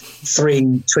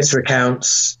 3 Twitter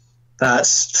accounts.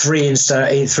 That's 3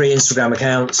 Instagram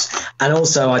accounts, and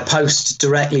also I post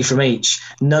directly from each.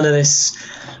 None of this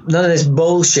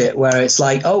bullshit where it's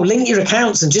like, oh, link your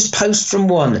accounts and just post from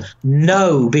one.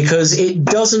 No, because it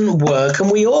doesn't work, and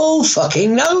we all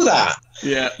fucking know that.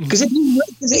 Yeah. Because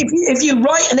if you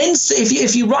write an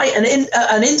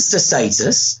Insta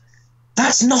status,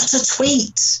 that's not a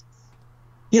tweet.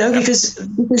 Because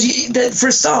for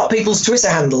a start, people's Twitter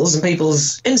handles and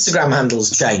people's Instagram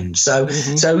handles change. So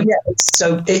it's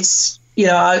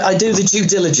I do the due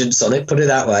diligence on it, put it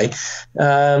that way.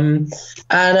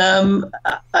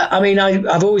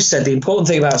 I've always said the important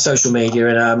thing about social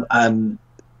media, and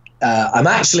I'm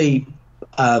actually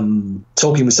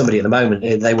talking with somebody at the moment.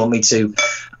 They want me to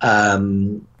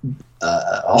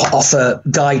offer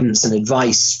guidance and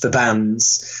advice for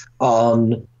bands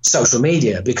on social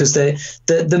media, because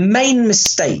the main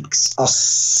mistakes are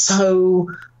so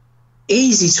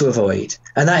easy to avoid,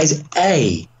 and that is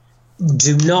A,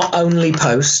 do not only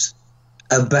post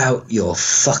about your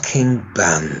fucking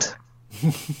band.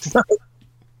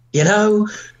 You know,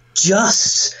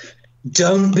 just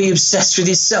don't be obsessed with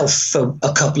yourself for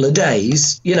a couple of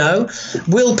days. You know,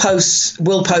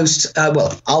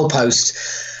 I'll post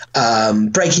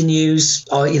breaking news,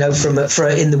 or, you know, for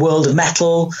in the world of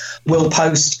metal. We'll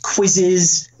post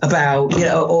quizzes about, you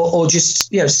know, or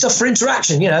just, you know, stuff for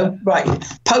interaction. You know, right?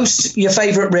 Post your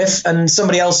favorite riff, and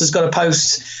somebody else has got to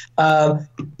post,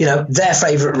 you know, their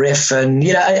favorite riff, and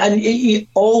you know, and you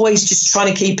always just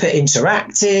trying to keep it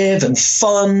interactive and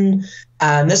fun.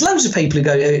 And there's loads of people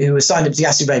who are signed up to the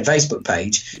Acid Rain Facebook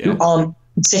page who aren't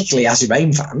particularly Acid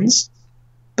Rain fans,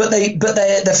 but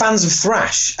they're fans of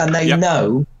thrash, and they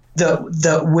know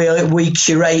that we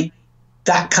curate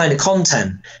that kind of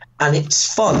content, and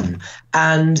it's fun.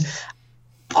 And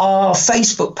our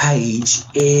Facebook page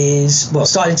is, well,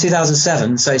 started in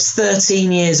 2007, so it's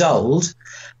 13 years old,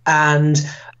 and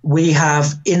we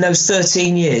have, in those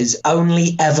 13 years,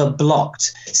 only ever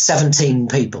blocked 17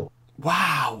 people.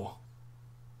 Wow.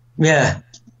 Yeah,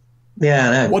 I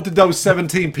know. What did those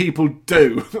 17 people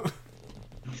do?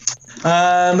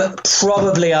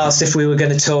 Probably asked if we were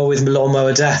going to tour with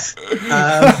Lawnmower Death. No,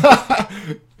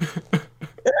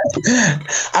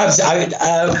 I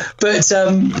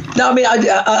mean,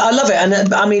 I love it,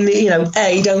 and I mean, you know,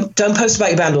 A, don't post about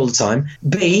your band all the time.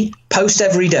 B, post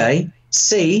every day.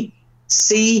 C,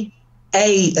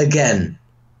 A again.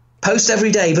 Post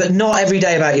every day, but not every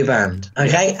day about your band,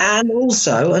 okay? And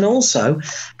also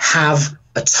have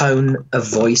a tone of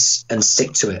voice and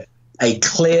stick to it. A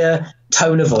clear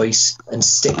tone of voice and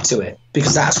stick to it,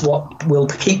 because that's what will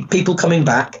keep people coming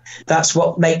back. That's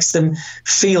what makes them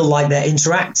feel like they're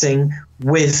interacting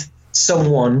with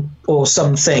someone or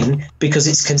something, because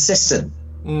it's consistent.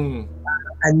 And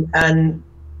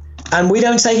we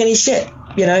don't take any shit.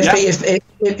 You know,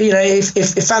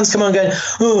 if fans come on going,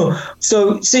 oh,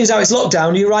 so it seems how it's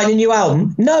lockdown, are you writing a new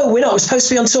album? No, we're not. We're supposed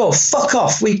to be on tour. Fuck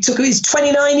off. It's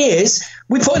 29 years.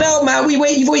 We put an album out.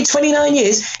 You've waited 29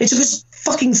 years. It took us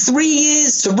fucking 3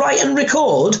 years to write and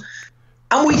record,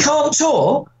 and we can't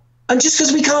tour. And just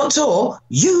because we can't tour,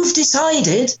 you've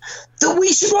decided that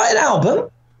we should write an album?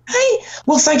 Hey,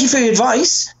 well, thank you for your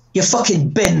advice, you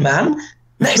fucking bin man.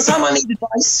 Next time I need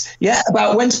advice,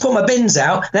 about when to put my bins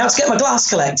out, now to get my glass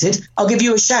collected, I'll give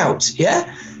you a shout, yeah?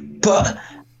 But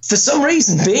for some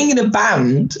reason, being in a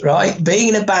band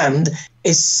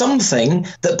is something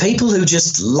that people who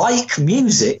just like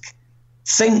music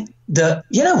think that,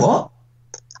 you know what?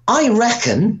 I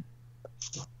reckon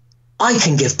I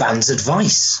can give bands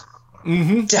advice.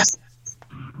 Mm-hmm. Just,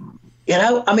 you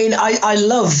know, I mean, I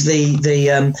love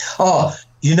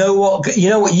you know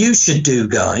what you should do,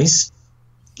 guys?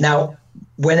 Now,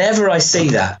 whenever I see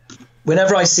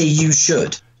you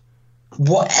should,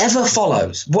 whatever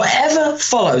follows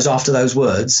after those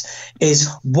words is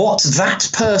what that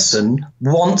person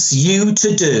wants you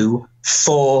to do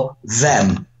for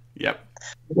them. Yep.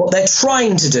 What they're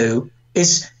trying to do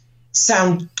is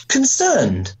sound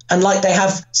concerned and like they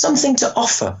have something to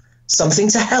offer, something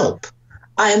to help.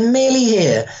 I am merely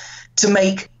here to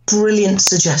make brilliant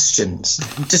suggestions,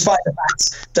 despite the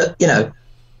fact that, you know,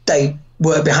 they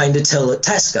work behind a till at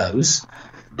Tesco's.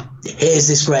 Here's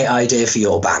this great idea for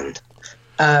your band.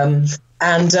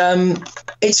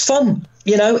 It's fun,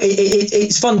 you know,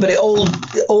 it's fun, but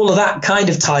all of that kind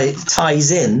of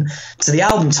ties in to the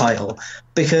album title,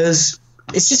 because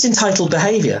it's just entitled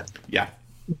behavior. Yeah.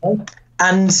 You know?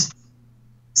 And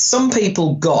some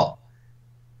people got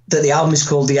that the album is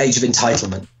called The Age of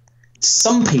Entitlement.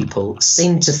 Some people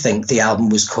seem to think the album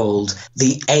was called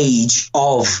The Age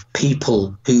of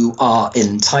People Who Are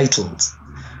Entitled.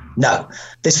 No,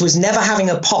 this was never having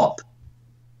a pop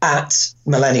at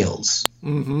millennials.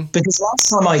 Mm-hmm. Because last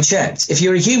time I checked, if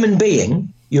you're a human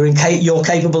being, you're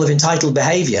capable of entitled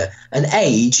behavior, and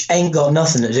age ain't got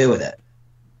nothing to do with it.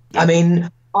 I mean,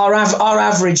 our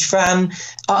average fan,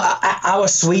 our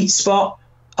sweet spot,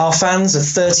 our fans are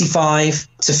 35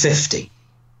 to 50.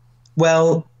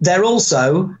 Well, they're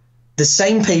also the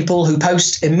same people who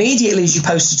post immediately as you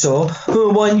post a tour,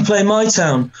 oh, why aren't you playing my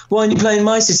town? Why aren't you playing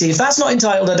my city? If that's not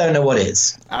entitled, I don't know what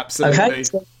is. Absolutely. Okay?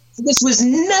 So this was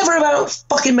never about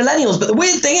fucking millennials, but the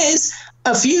weird thing is,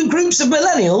 a few groups of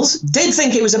millennials did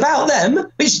think it was about them,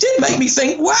 which did make me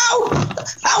think, wow,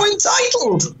 how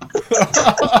entitled.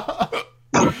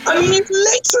 I mean,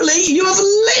 you have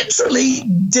literally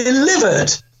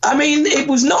delivered I mean, it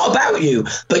was not about you,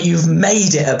 but you've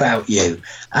made it about you.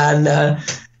 And,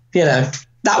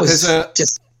 that was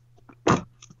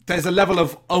There's a level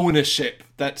of ownership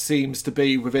that seems to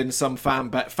be within some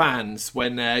fans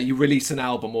when you release an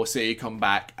album or see you come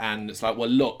back, and it's like, well,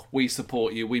 look, we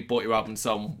support you, we bought your album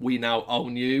song, we now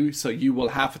own you, so you will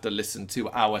have to listen to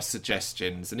our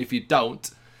suggestions, and if you don't,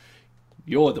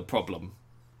 you're the problem.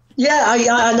 Yeah, I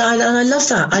love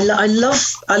that.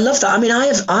 I love that. I mean,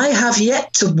 I have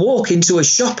yet to walk into a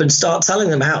shop and start telling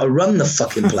them how to run the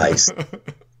fucking place.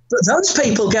 But those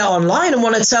people get online and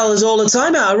want to tell us all the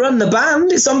time how to run the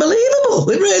band. It's unbelievable.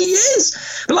 It really is.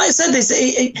 But like I said,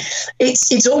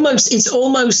 it's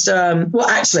almost. Well,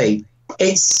 actually,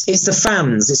 it's the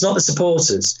fans. It's not the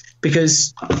supporters,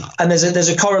 because, and there's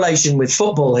a correlation with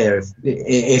football here,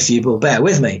 if you will bear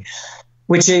with me,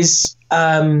 which is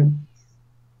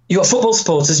you've got football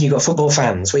supporters and you've got football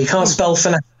fans. Well, you can't spell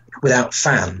fanatic without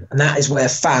fan, and that is where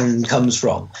fan comes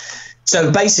from.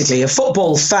 So basically, a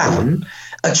football fan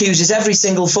accuses every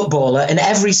single footballer in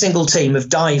every single team of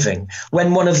diving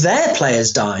when one of their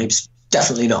players dives.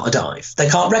 Definitely not a dive. They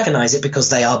can't recognise it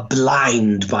because they are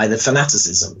blind by the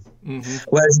fanaticism. Mm-hmm.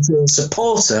 Whereas if you're a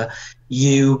supporter,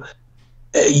 you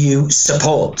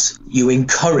support, you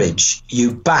encourage,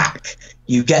 you back,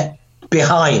 you get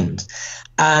behind,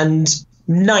 and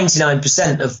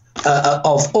 99%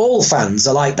 of all fans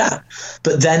are like that.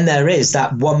 But then there is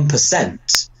that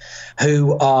 1%.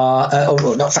 Who are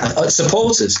not fans,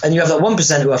 supporters, and you have that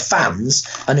 1% who are fans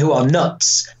and who are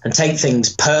nuts and take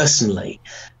things personally,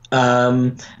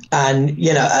 and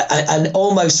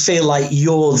almost feel like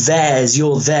you're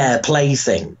their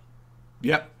plaything.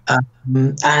 Yep.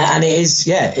 And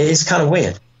it is kind of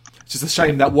weird. It's just a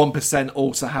shame that 1%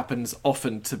 also happens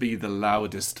often to be the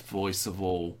loudest voice of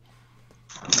all.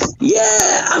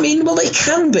 Yeah, I mean, well, they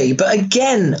can be, but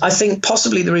again, I think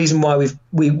possibly the reason why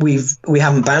we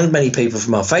haven't banned many people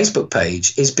from our Facebook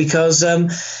page is because kind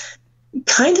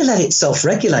of let it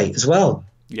self-regulate as well.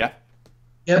 Yeah.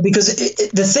 Yeah, because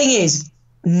the thing is,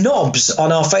 knobs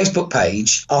on our Facebook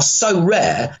page are so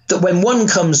rare that when one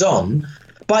comes on,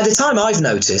 by the time I've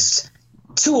noticed,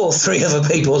 2 or 3 other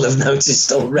people have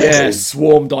noticed already. Yeah,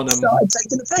 swarmed on them. Started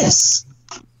taking the piss.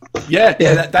 Yeah.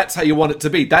 That's how you want it to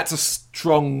be. That's a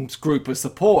strong group of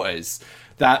supporters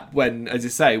that, when, as you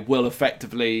say, will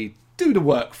effectively do the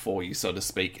work for you, so to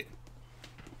speak.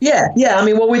 Yeah. I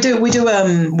mean, well, I do a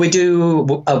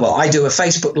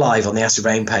Facebook Live on the Acid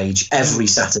Rain page every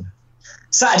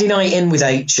Saturday night in with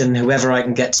H and whoever I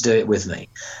can get to do it with me.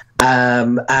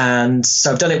 And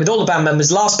so I've done it with all the band members.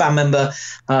 Last band member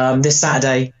this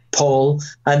Saturday, Paul,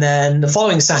 and then the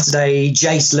following Saturday,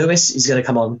 Jace Lewis is going to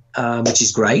come on, which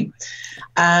is great.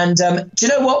 And do you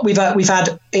know what we've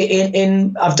had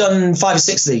in I've done 5 or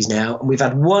 6 of these now, and we've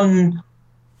had one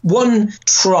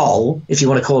troll, if you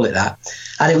want to call it that,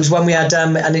 and it was when we had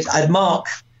I had Mark,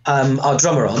 our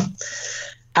drummer, on.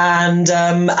 And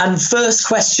first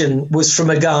question was from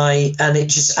a guy, and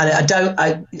I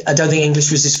don't think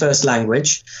English was his first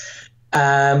language.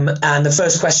 And the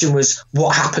first question was,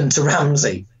 what happened to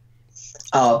Ramsey,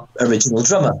 our original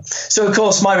drummer? So, of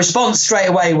course, my response straight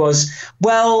away was,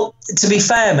 well, to be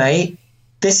fair, mate,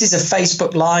 this is a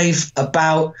Facebook Live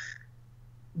about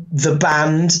the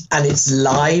band, and it's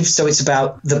live, so it's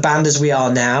about the band as we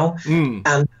are now.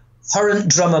 And current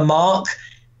drummer Mark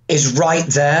is right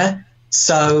there,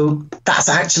 so that's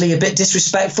actually a bit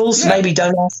disrespectful, so maybe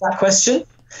don't ask that question.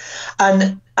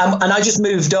 And I just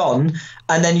moved on,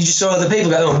 and then you just saw other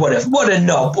people go, oh, what a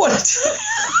knob,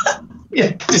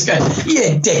 yeah, just going,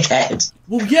 yeah, dickhead.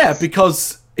 Well, yeah,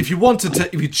 because if you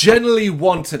genuinely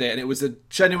wanted it and it was a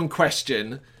genuine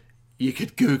question, you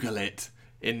could Google it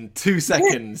in 2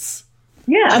 seconds.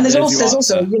 Yeah, and there's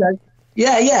also, and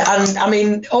I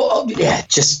mean,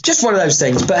 just one of those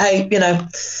things. But hey,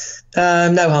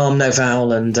 no harm, no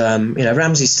foul, and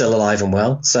Ramsey's still alive and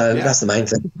well, so that's the main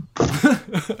thing.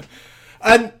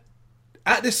 And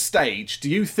at this stage, do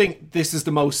you think this is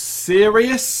the most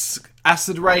serious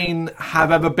Acid Rain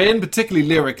have ever been, particularly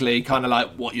lyrically, kind of like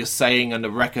what you're saying on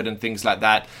the record and things like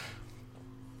that?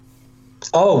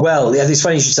 Oh, well, yeah, it's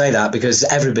funny you should say that, because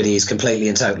everybody has completely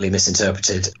and totally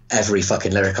misinterpreted every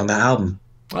fucking lyric on that album.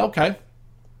 Okay.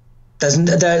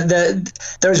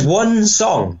 There is one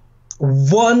song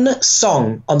on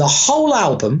the whole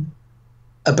album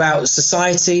about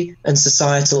society and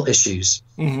societal issues.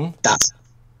 Mm-hmm. That's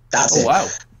it. Wow.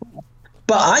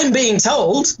 But I'm being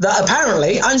told that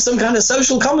apparently I'm some kind of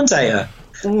social commentator.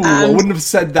 Ooh, I wouldn't have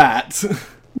said that.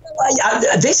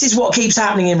 this is what keeps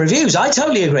happening in reviews. I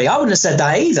totally agree. I wouldn't have said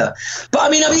that either. But I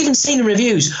mean, I've even seen in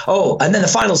reviews, and then the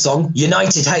final song,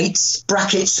 United hates,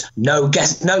 brackets, no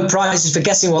prizes for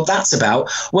guessing what that's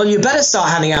about. Well, you better start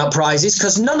handing out prizes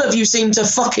because none of you seem to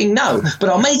fucking know. But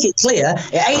I'll make it clear,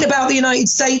 it ain't about the United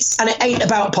States and it ain't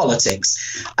about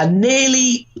politics. And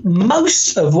nearly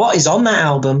most of what is on that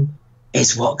album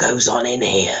is what goes on in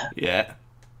here. Yeah.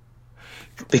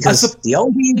 Because the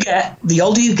older you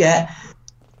get,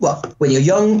 well, when you're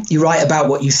young, you write about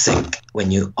what you think.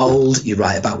 When you're old, you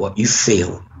write about what you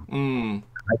feel. I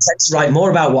tend to write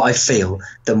more about what I feel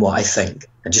than what I think.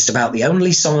 And just about the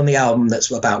only song on the album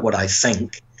that's about what I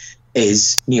think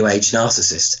is New Age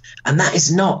Narcissist. And that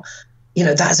is not,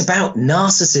 that is about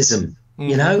narcissism,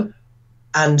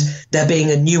 and there being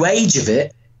a new age of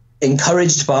it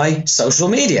encouraged by social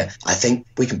media. I think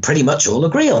we can pretty much all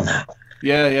agree on that.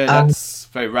 Yeah, that's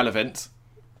very relevant.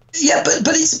 Yeah, but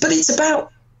it's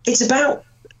about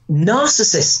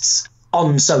narcissists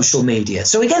on social media.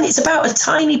 So again, it's about a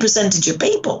tiny percentage of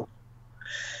people.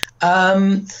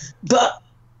 But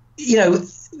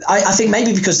I think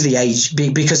maybe because of the age,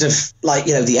 because of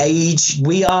the age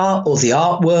we are or the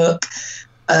artwork,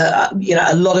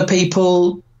 a lot of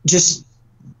people just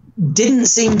didn't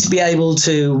seem to be able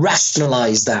to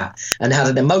rationalize that and had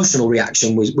an emotional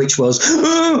reaction, which was,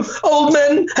 old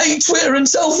men hate Twitter and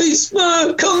selfies,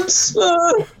 cunts.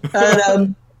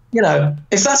 And,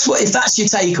 if that's your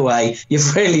takeaway,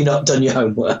 you've really not done your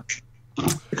homework.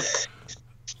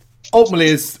 Ultimately,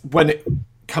 is when it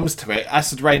comes to it,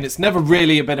 Acid Rain, it's never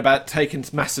really been about taking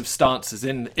massive stances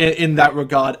in that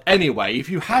regard anyway. If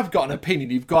you have got an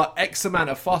opinion, you've got X amount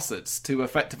of faucets to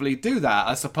effectively do that,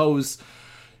 I suppose.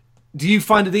 Do you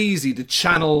find it easy to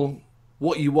channel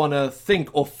what you want to think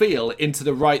or feel into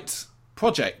the right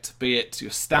project, be it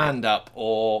your stand-up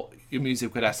or your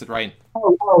music with Acid Rain?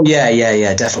 Oh yeah,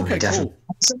 definitely, okay, definitely. Cool.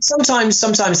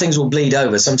 Sometimes things will bleed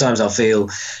over. Sometimes I'll feel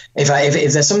if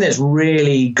there's something that's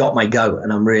really got my goat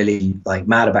and I'm really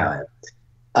mad about it.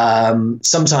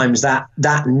 Sometimes that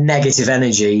negative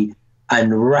energy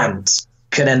and rant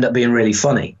can end up being really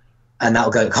funny, and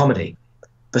that'll go comedy.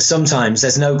 But sometimes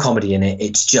there's no comedy in it.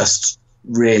 It's just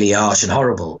really harsh and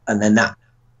horrible. And then that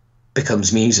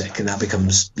becomes music and that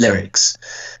becomes lyrics.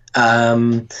 I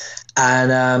mean,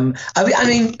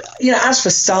 as for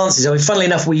stances, funnily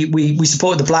enough, we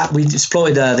supported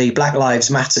the Black Lives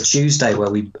Matter Tuesday, where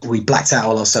we blacked out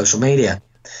all our social media.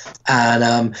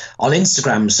 And on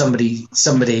Instagram, somebody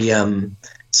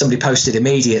posted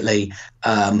immediately,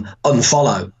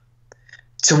 unfollow,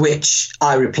 to which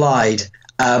I replied,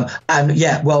 and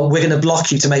yeah, well, we're going to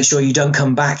block you to make sure you don't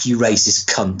come back, you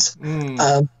racist cunt.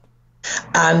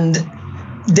 And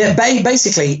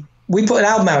basically, we put an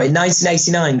album out in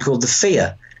 1989 called The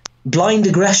Fear. Blind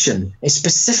Aggression is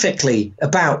specifically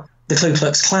about the Ku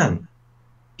Klux Klan.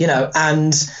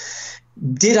 And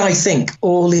did I think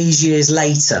all these years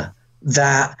later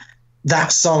that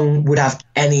that song would have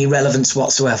any relevance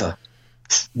whatsoever?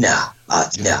 No,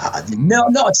 not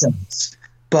a chance.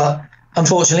 But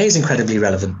unfortunately, it's incredibly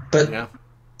relevant. But yeah.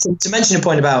 To mention a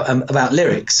point about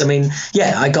lyrics, I mean,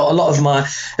 yeah, I got a lot of my.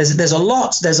 There's a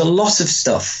lot of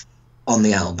stuff on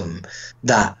the album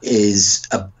that is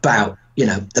about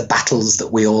the battles that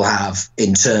we all have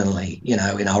internally,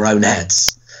 in our own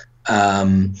heads,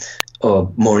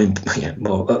 or more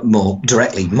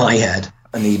directly my head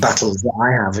and the battles that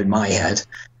I have in my head,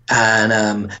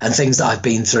 and things that I've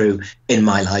been through in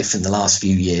my life in the last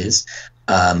few years.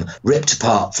 Ripped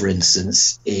Apart, for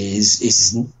instance,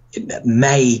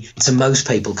 may to most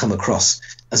people come across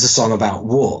as a song about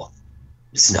war.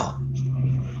 It's not.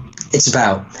 It's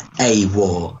about a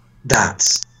war that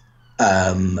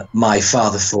my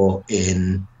father fought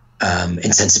in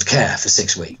intensive care for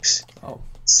 6 weeks. Oh.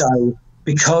 So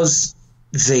because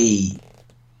the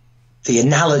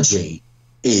analogy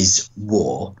is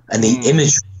war and the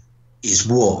imagery is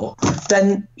war,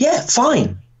 then yeah,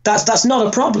 fine. That's not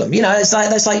a problem. It's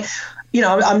like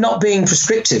I'm not being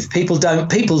prescriptive. People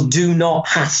do not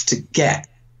have to get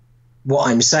what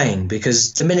I'm saying,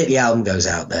 because the minute the album goes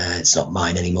out there, it's not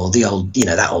mine anymore. The old,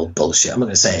 that old bullshit. I'm not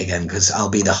going to say it again because I'll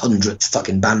be the 100th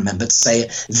fucking band member to say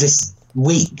it this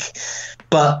week.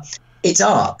 But it's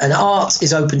art, and art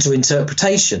is open to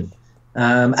interpretation.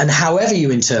 And however you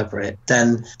interpret it,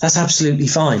 then that's absolutely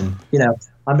fine.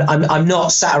 I'm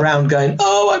not sat around going,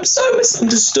 oh, I'm so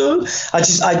misunderstood. I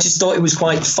just thought it was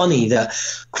quite funny that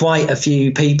quite a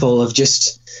few people have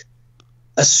just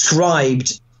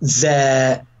ascribed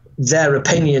their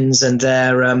opinions and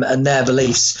their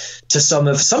beliefs to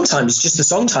sometimes just the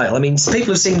song title. I mean,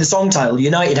 people have seen the song title,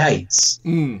 United Hates.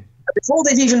 Before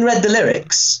they've even read the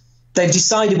lyrics, They've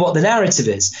decided what the narrative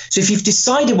is. So if you've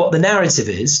decided what the narrative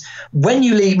is, when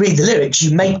you read the lyrics,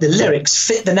 you make the lyrics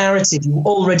fit the narrative you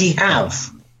already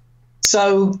have.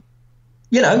 So,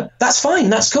 that's fine.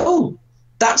 That's cool.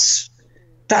 That's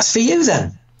for you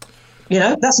then.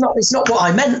 It's not what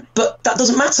I meant, but that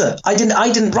doesn't matter. I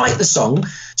didn't write the song,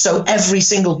 so every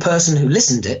single person who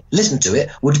listened to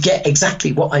it would get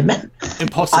exactly what I meant.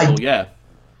 Impossible, yeah.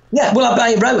 Yeah, well,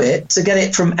 I wrote it to get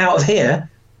it from out of here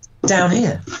down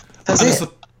here. That's it.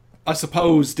 I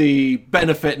suppose the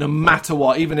benefit, no matter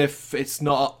what, even if it's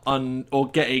not or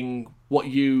getting what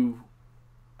you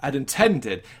had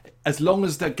intended, as long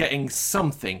as they're getting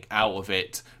something out of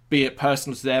it, be it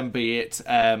personal to them, be it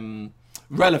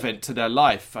relevant to their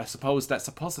life, I suppose that's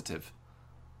a positive.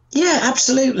 Yeah,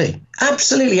 absolutely. I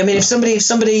mean, if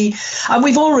somebody, and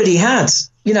we've already had,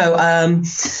 in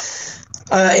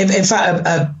fact,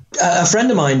 a friend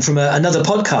of mine from another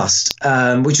podcast,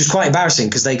 which was quite embarrassing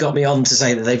because they got me on to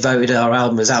say that they voted our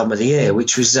album as album of the year,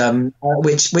 which was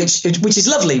which is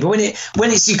lovely. But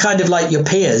when it's you kind of like your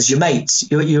peers, your mates,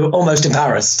 you're almost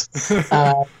embarrassed.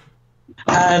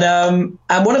 And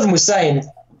one of them was saying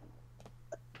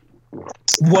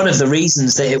one of the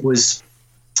reasons that it was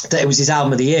his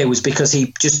album of the year was because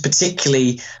he just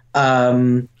particularly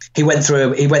he went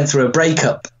through a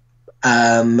breakup.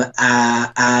 And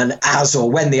as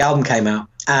or when the album came out,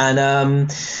 and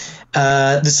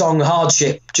the song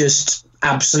 "Hardship" just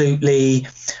absolutely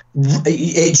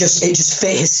it just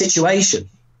fit his situation.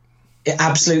 It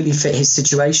absolutely fit his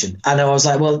situation, and I was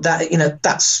like, well,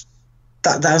 that's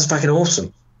fucking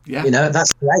awesome. Yeah,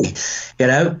 that's great.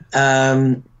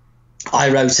 I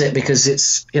wrote it because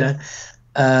it's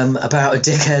about a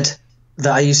dickhead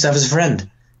that I used to have as a friend,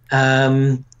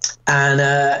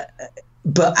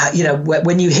 But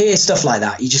when you hear stuff like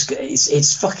that, you just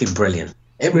it's fucking brilliant.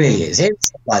 It really is. Hearing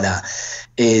stuff like that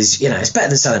is it's better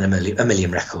than selling a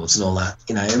million records and all that.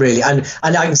 It really and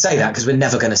I can say that because we're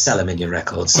never going to sell a million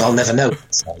records, so I'll never know.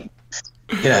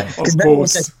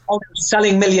 Because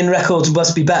selling million records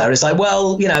must be better. It's like,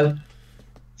 well, I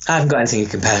haven't got anything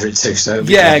to compare it to. So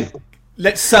yeah,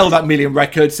 let's sell that million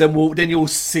records, and then you'll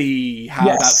see how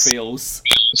that feels.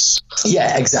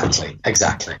 Yeah, exactly.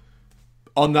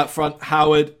 On that front,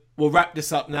 Howard, we'll wrap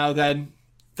this up now then.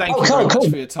 Thank you very much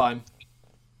for your time.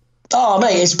 Oh,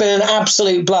 mate, it's been an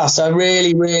absolute blast. I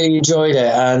really, really enjoyed it.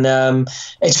 And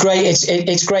it's great.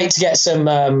 It's great to get some...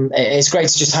 it's great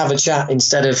to just have a chat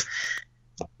instead of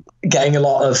getting a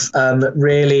lot of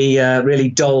really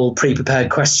dull, pre-prepared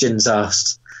questions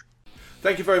asked.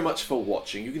 Thank you very much for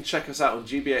watching. You can check us out on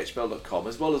gbhbl.com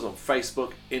as well as on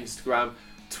Facebook, Instagram,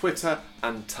 Twitter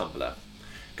and Tumblr.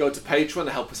 Go to Patreon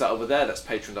to help us out over there. That's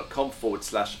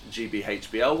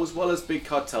patreon.com/GBHBL, as well as Big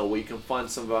Cartel, where you can find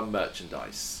some of our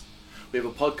merchandise. We have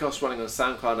a podcast running on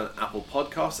SoundCloud and Apple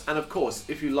Podcasts. And of course,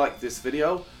 if you like this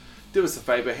video, do us a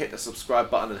favour, hit the subscribe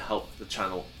button and help the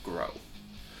channel grow.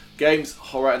 Games,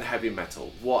 horror and heavy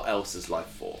metal. What else is life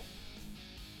for?